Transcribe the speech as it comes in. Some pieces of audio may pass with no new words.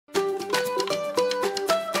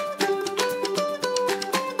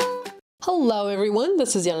Hello everyone,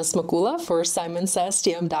 this is Yana Smakula for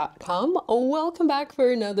SimonsSTM.com. Welcome back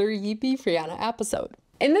for another Yippee for Yana episode.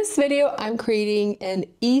 In this video, I'm creating an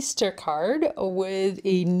Easter card with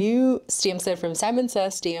a new stamp set from Simons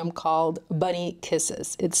STM called Bunny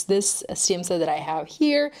Kisses. It's this stamp set that I have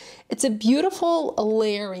here. It's a beautiful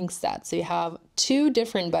layering set. So you have two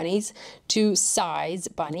different bunnies, two size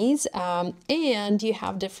bunnies, and you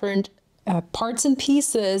have different parts and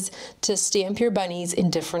pieces to stamp your bunnies in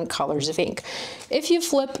different colors of ink. If you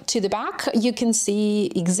flip to the back, you can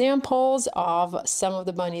see examples of some of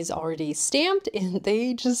the bunnies already stamped, and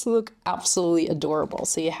they just look absolutely adorable.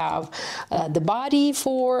 So you have the body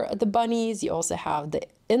for the bunnies, you also have the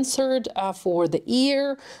insert for the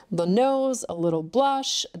ear, the nose, a little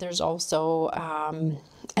blush. There's also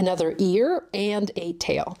another ear and a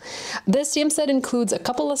tail. This stamp set includes a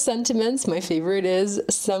couple of sentiments. My favorite is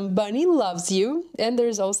 "Somebody loves you," and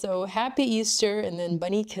there's also "Happy Easter," and then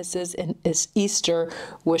 "Bunny Kisses" and "Easter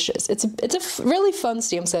wishes." It's a really fun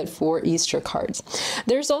stamp set for Easter cards.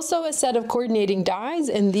 There's also a set of coordinating dies,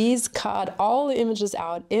 and these cut all the images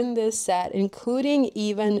out in this set, including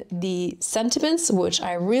even the sentiments, which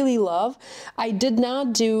I really love. I did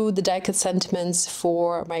not do the die cut sentiments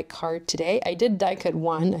for my card today. I did die cut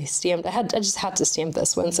one. I just had to stamp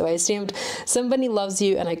this one. So I stamped "Somebody Loves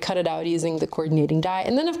You" and I cut it out using the coordinating die.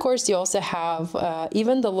 And then of course you also have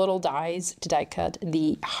even the little dies to die cut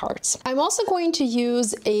the hearts. I'm also going to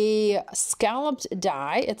use a scalloped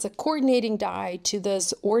die. It's a coordinating die to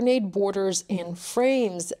this Ornate Borders and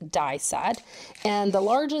Frames die set. And the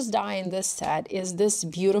largest die in this set is this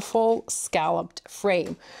beautiful scalloped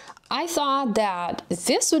frame. I thought that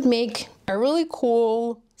this would make a really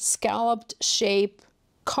cool scalloped shape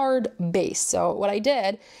card base. So what I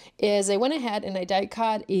did is I went ahead and I die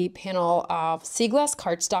cut a panel of sea glass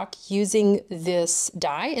cardstock using this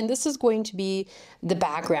die, and this is going to be the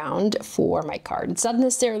background for my card. It's not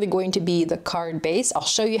necessarily going to be the card base. I'll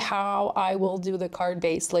show you how I will do the card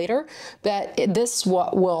base later, but this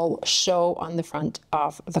what will show on the front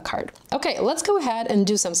of the card. Okay, let's go ahead and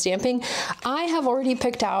do some stamping. I have already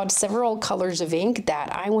picked out several colors of ink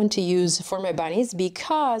that I want to use for my bunnies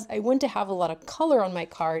because I want to have a lot of color on my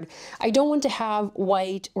card. I don't want to have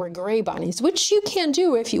white or gray bunnies, which you can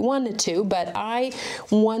do if you wanted to, but I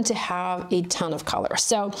want to have a ton of color.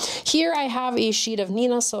 So here I have a sheet of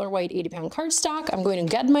Neenah Solar White 80-pound cardstock. I'm going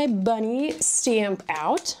to get my bunny stamp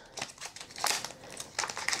out,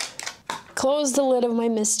 close the lid of my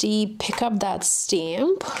MISTI, pick up that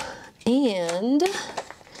stamp, and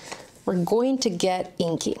we're going to get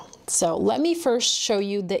inking. So let me first show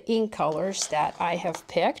you the ink colors that I have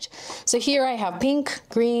picked. So here I have pink,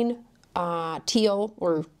 green, teal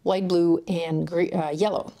or light blue, and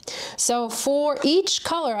yellow. So for each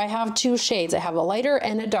color I have two shades. I have a lighter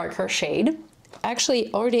and a darker shade. I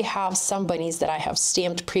actually already have some bunnies that I have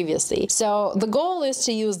stamped previously. So the goal is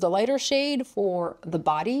to use the lighter shade for the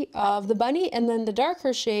body of the bunny, and then the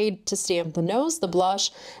darker shade to stamp the nose, the blush,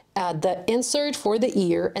 the insert for the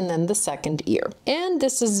ear, and then the second ear. And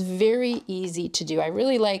this is very easy to do. I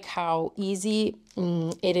really like how easy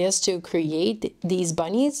it is to create these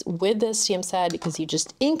bunnies with this stamp set because you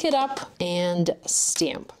just ink it up and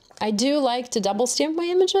stamp. I do like to double stamp my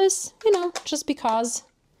images, you know, just because.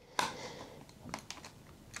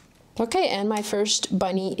 Okay, and my first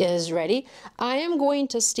bunny is ready. I am going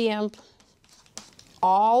to stamp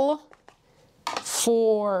all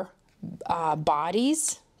four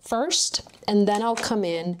bodies first, and then I'll come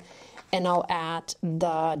in and I'll add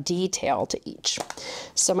the detail to each.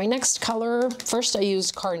 So my next color, first I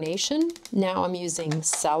used Carnation, now I'm using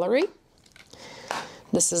Celery.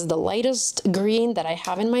 This is the lightest green that I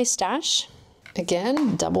have in my stash.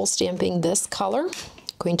 Again, double stamping this color.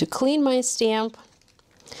 Going to clean my stamp.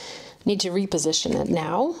 Need to reposition it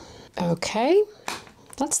now. Okay,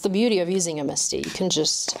 that's the beauty of using a MISTI. You can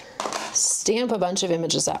just stamp a bunch of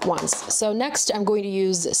images at once. So next I'm going to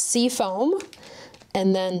use Seafoam,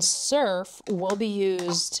 and then Surf will be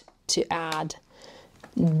used to add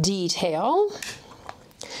detail.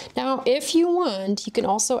 Now, if you want, you can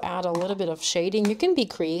also add a little bit of shading. You can be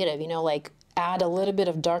creative, you know, like add a little bit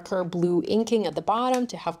of darker blue inking at the bottom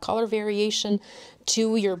to have color variation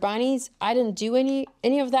to your bunnies. I didn't do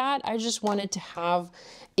any of that. I just wanted to have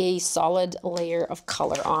a solid layer of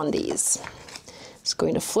color on these. Just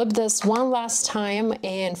going to flip this one last time,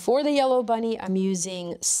 and for the yellow bunny I'm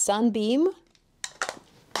using Sunbeam,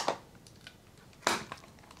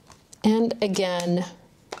 and again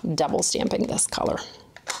double stamping this color.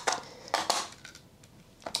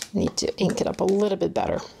 Need to ink it up a little bit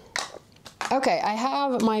better. Okay, I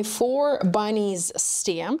have my four bunnies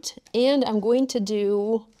stamped, and I'm going to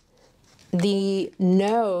do the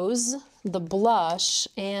nose the blush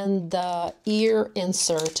and the ear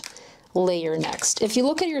insert layer next. If you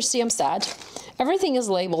look at your stamp set, everything is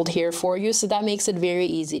labeled here for you, so that makes it very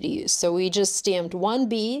easy to use. So we just stamped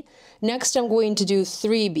 1B. Next, I'm going to do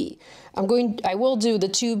 3B. I will do the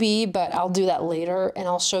 2B, but I'll do that later, and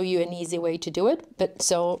I'll show you an easy way to do it. But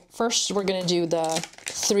so first, we're going to do the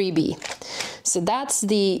 3B. So that's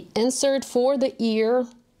the insert for the ear,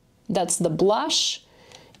 that's the blush,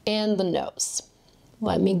 and the nose.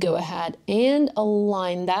 Let me go ahead and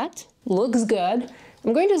align that. Looks good.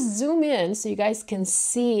 I'm going to zoom in so you guys can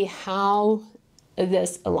see how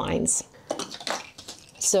this aligns.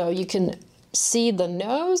 So you can see the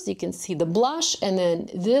nose, you can see the blush, and then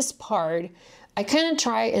this part, I kind of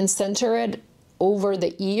try and center it over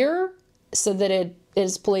the ear so that it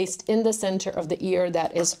is placed in the center of the ear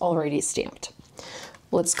that is already stamped.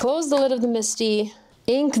 Let's close the lid of the MISTI,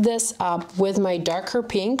 ink this up with my darker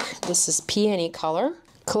pink. This is Peony color.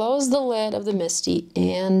 Close the lid of the MISTI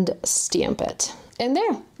and stamp it. And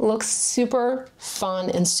there, looks super fun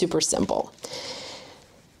and super simple.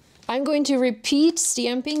 I'm going to repeat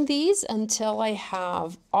stamping these until I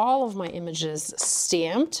have all of my images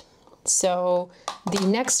stamped. So the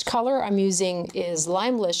next color I'm using is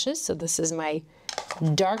Limelicious. So this is my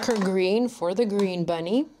darker green for the green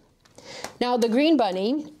bunny. Now the green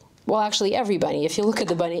bunny, well, actually every bunny, if you look at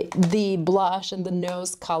the bunny, the blush and the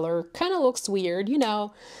nose color kind of looks weird, you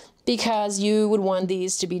know, because you would want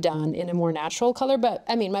these to be done in a more natural color. But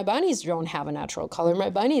I mean, my bunnies don't have a natural color.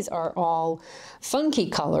 My bunnies are all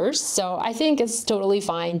funky colors. So I think it's totally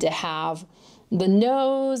fine to have the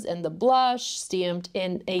nose and the blush stamped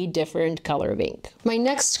in a different color of ink. My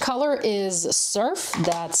next color is Surf.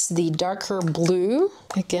 That's the darker blue.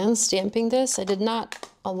 Again, stamping this. I did not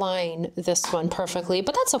align this one perfectly,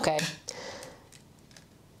 but that's okay.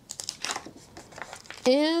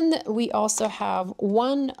 And we also have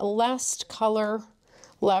one last color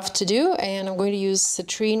left to do, and I'm going to use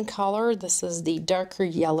Citrine color. This is the darker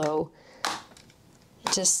yellow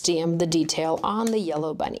to stamp the detail on the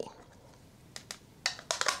yellow bunny.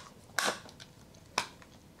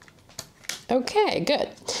 Okay, good.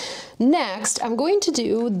 Next, I'm going to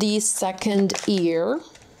do the second ear,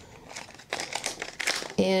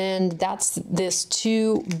 and that's this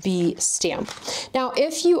 2B stamp. Now,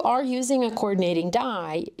 if you are using a coordinating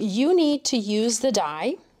die, you need to use the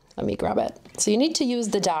die. Let me grab it. So you need to use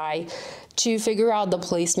the die to figure out the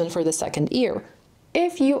placement for the second ear.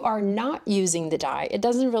 If you are not using the die, it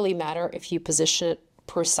doesn't really matter if you position it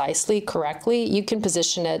precisely correctly. You can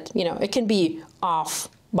position it, you know, it can be off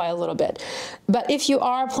by a little bit. But if you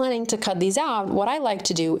are planning to cut these out, what I like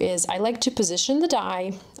to do is I like to position the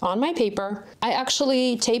die on my paper. I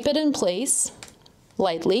actually tape it in place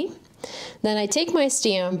lightly. Then I take my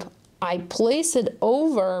stamp, I place it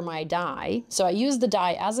over my die. So I use the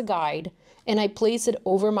die as a guide, and I place it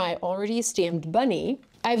over my already stamped bunny.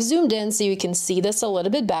 I've zoomed in so you can see this a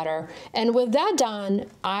little bit better. And with that done,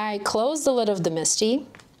 I close the lid of the MISTI.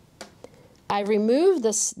 I remove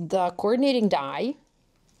the coordinating die,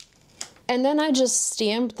 and then I just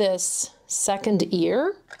stamp this second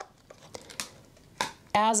ear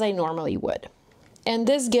as I normally would. And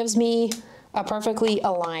this gives me a perfectly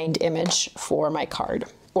aligned image for my card,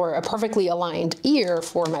 or a perfectly aligned ear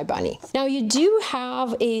for my bunny. Now you do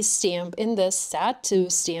have a stamp in this set to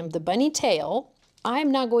stamp the bunny tail.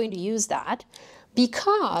 I'm not going to use that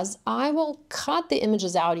because I will cut the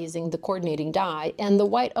images out using the coordinating die, and the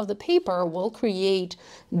white of the paper will create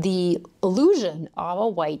the illusion of a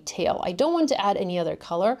white tail. I don't want to add any other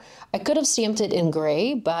color. I could have stamped it in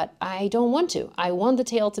gray, but I don't want to. I want the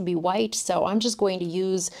tail to be white, so I'm just going to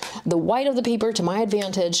use the white of the paper to my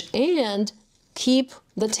advantage and keep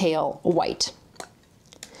the tail white.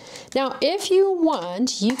 Now, if you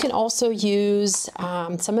want, you can also use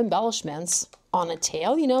some embellishments on a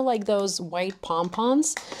tail, you know, like those white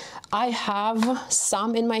pom-poms. I have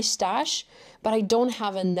some in my stash, but I don't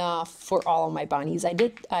have enough for all of my bunnies. I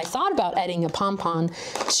thought about adding a pom-pom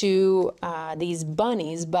to these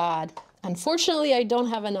bunnies, but unfortunately I don't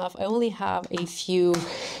have enough. I only have a few,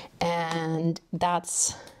 and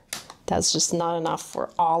that's just not enough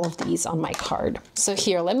for all of these on my card. So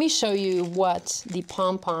here, let me show you what the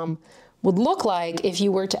pom-pom would look like if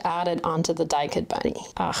you were to add it onto the die cut bunny.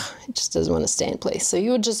 It just doesn't want to stay in place. So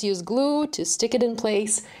you would just use glue to stick it in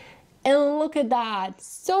place. And look at that,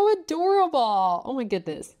 so adorable. Oh my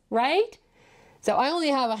goodness, right? So I only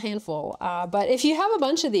have a handful, but if you have a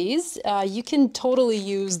bunch of these, you can totally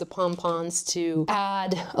use the pom-poms to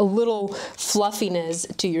add a little fluffiness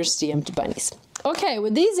to your stamped bunnies. Okay,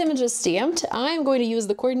 with these images stamped, I'm going to use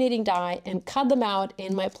the coordinating die and cut them out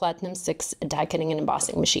in my Platinum 6 die cutting and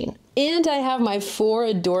embossing machine. And I have my 4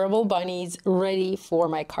 adorable bunnies ready for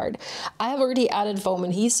my card. I have already added foam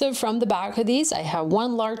adhesive from the back of these. I have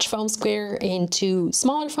 1 large foam square and 2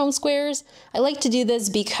 smaller foam squares. I like to do this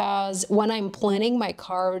because when I'm planning my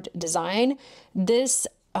card design, this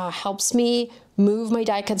helps me move my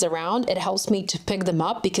die cuts around. It helps me to pick them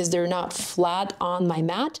up because they're not flat on my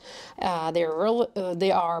mat.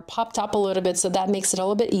 They are popped up a little bit, so that makes it a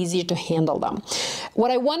little bit easier to handle them. What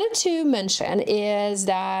I wanted to mention is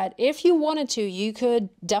that if you wanted to, you could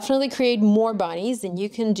definitely create more bunnies, and you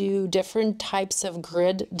can do different types of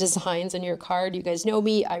grid designs on your card. You guys know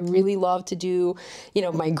me, I really love to do,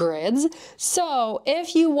 my grids. So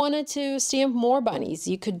if you wanted to stamp more bunnies,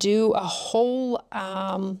 you could do a whole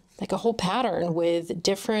like a whole pattern with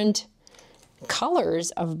different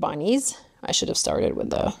colors of bunnies. I should have started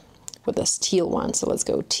with this teal one. So let's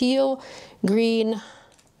go teal, green,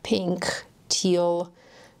 pink, teal,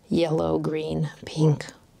 yellow, green, pink,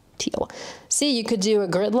 teal. See, you could do a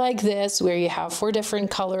grid like this where you have 4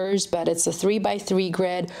 different colors, but it's a 3x3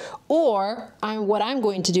 grid. Or what I'm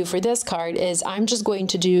going to do for this card is I'm just going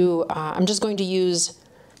to use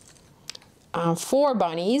 4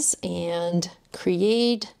 bunnies and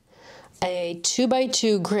create a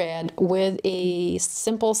 2x2 grid with a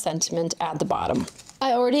simple sentiment at the bottom.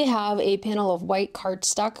 I already have a panel of white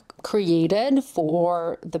cardstock created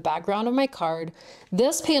for the background of my card.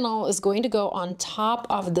 This panel is going to go on top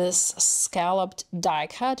of this scalloped die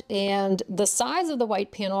cut, and the size of the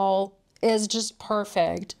white panel is just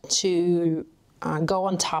perfect to go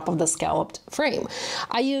on top of the scalloped frame.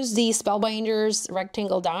 I use the Spellbinders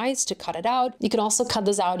rectangle dies to cut it out. You can also cut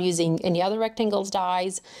this out using any other rectangle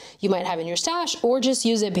dies you might have in your stash, or just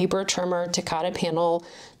use a paper trimmer to cut a panel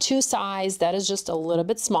to size that is just a little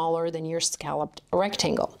bit smaller than your scalloped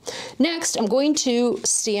rectangle. Next, I'm going to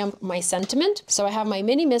stamp my sentiment. So I have my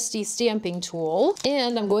mini MISTI stamping tool,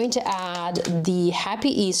 and I'm going to add the Happy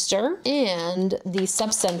Easter and the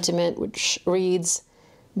sub-sentiment, which reads,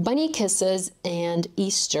 Bunny Kisses and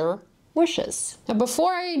Easter Wishes. Now,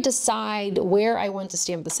 before I decide where I want to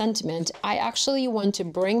stamp the sentiment, I actually want to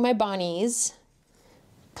bring my bunnies,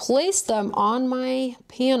 place them on my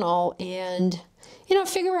panel, and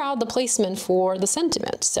figure out the placement for the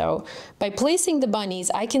sentiment. So by placing the bunnies,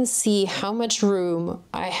 I can see how much room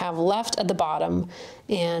I have left at the bottom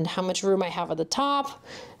and how much room I have at the top,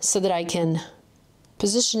 so that I can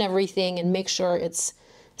position everything and make sure it's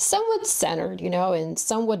somewhat centered, and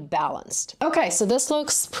somewhat balanced. Okay, so this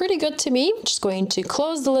looks pretty good to me. I'm just going to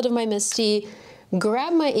close the lid of my MISTI,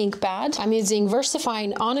 grab my ink pad. I'm using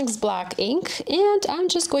VersaFine Onyx Black ink, and I'm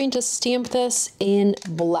just going to stamp this in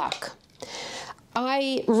black.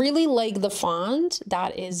 I really like the font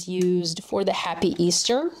that is used for the Happy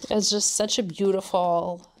Easter. It's just such a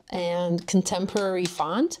beautiful and contemporary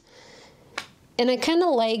font. And I kind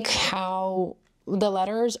of like how the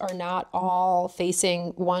letters are not all facing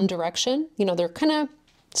one direction. They're kind of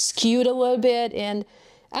skewed a little bit, and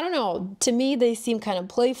I don't know, to me they seem kind of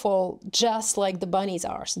playful, just like the bunnies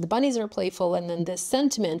are. So the bunnies are playful, and then this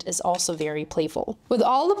sentiment is also very playful. With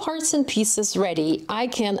all the parts and pieces ready, I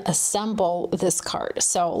can assemble this card.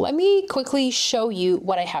 So let me quickly show you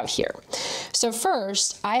what I have here. So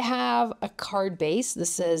first, I have a card base.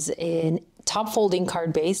 This is an top folding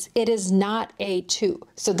card base. It is not A2.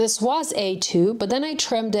 So this was A2, but then I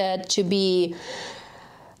trimmed it to be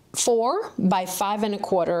 4 by 5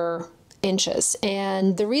 1/4 inches.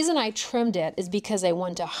 And the reason I trimmed it is because I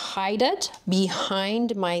want to hide it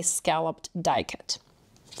behind my scalloped die cut.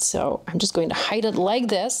 So I'm just going to hide it like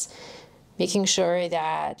this, making sure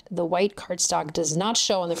that the white cardstock does not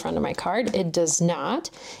show on the front of my card. It does not.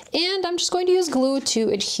 And I'm just going to use glue to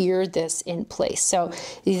adhere this in place. So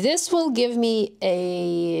this will give me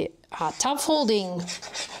a top folding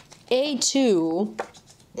A2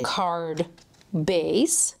 card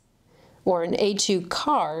base, or an A2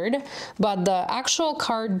 card, but the actual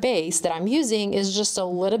card base that I'm using is just a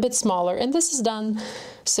little bit smaller, and this is done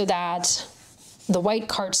so that the white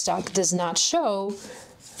cardstock does not show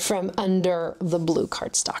from under the blue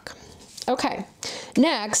cardstock. Okay,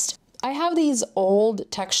 next, I have these old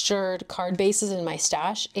textured card bases in my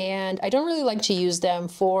stash, and I don't really like to use them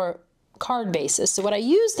for card bases. So what I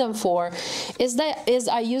use them for is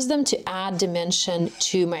I use them to add dimension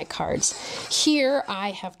to my cards. Here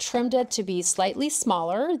I have trimmed it to be slightly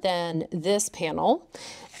smaller than this panel,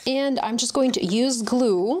 and I'm just going to use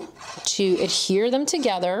glue to adhere them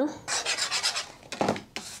together.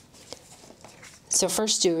 So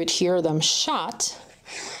first to adhere them shut,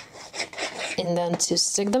 and then to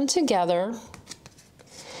stick them together.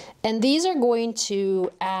 And these are going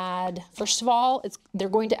to add, first of all, they're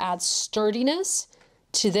going to add sturdiness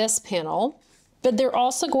to this panel, but they're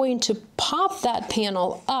also going to pop that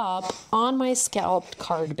panel up on my scalloped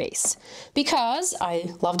card base. Because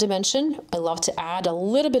I love dimension, I love to add a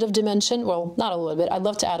little bit of dimension, well, not a little bit, I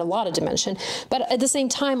love to add a lot of dimension, but at the same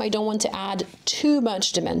time, I don't want to add too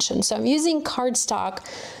much dimension. So I'm using cardstock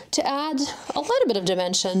to add a little bit of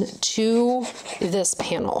dimension to this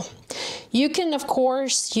panel. You can, of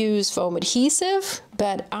course, use foam adhesive,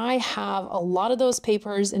 but I have a lot of those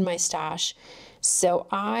papers in my stash, so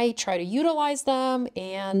I try to utilize them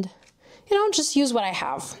and, you know, just use what I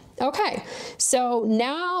have. Okay, so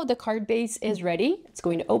now the card base is ready. It's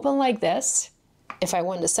going to open like this. If I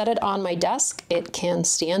want to set it on my desk, it can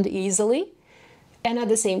stand easily. And at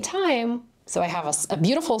the same time, so I have a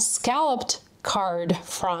beautiful scalloped card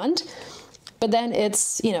front, but then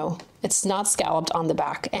it's, you know, it's not scalloped on the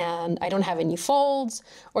back, and I don't have any folds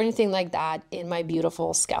or anything like that in my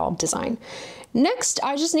beautiful scallop design. Next,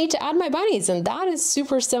 I just need to add my bunnies, and that is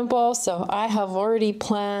super simple. So I have already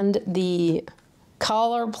planned the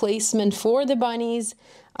color placement for the bunnies.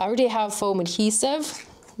 I already have foam adhesive,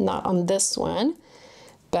 not on this one,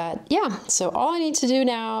 but yeah, so all I need to do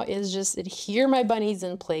now is just adhere my bunnies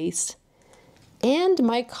in place, and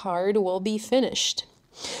my card will be finished.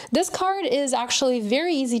 This card is actually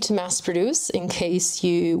very easy to mass produce in case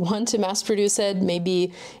you want to mass produce it.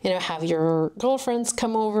 Maybe, you know, have your girlfriends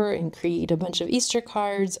come over and create a bunch of Easter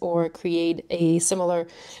cards, or create a similar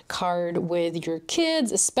card with your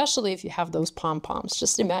kids, especially if you have those pom-poms.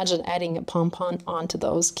 Just imagine adding a pom-pom onto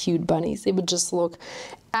those cute bunnies. It would just look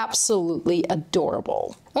absolutely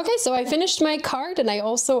adorable. Okay, so I finished my card, and I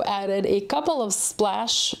also added a couple of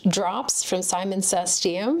splash drops from Simon Says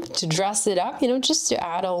TM to dress it up, you know, just to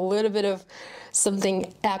add a little bit of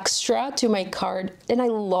something extra to my card. And I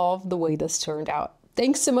love the way this turned out.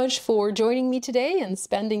 Thanks so much for joining me today and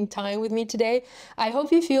spending time with me today. I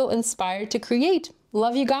hope you feel inspired to create.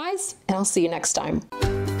 Love you guys, and I'll see you next time.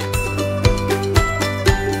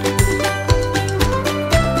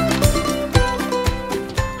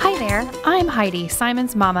 I'm Heidi,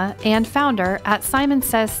 Simon's mama and founder at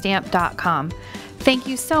SimonsSaysStamp.com. Thank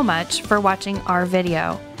you so much for watching our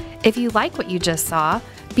video. If you like what you just saw,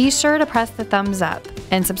 be sure to press the thumbs up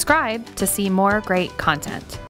and subscribe to see more great content.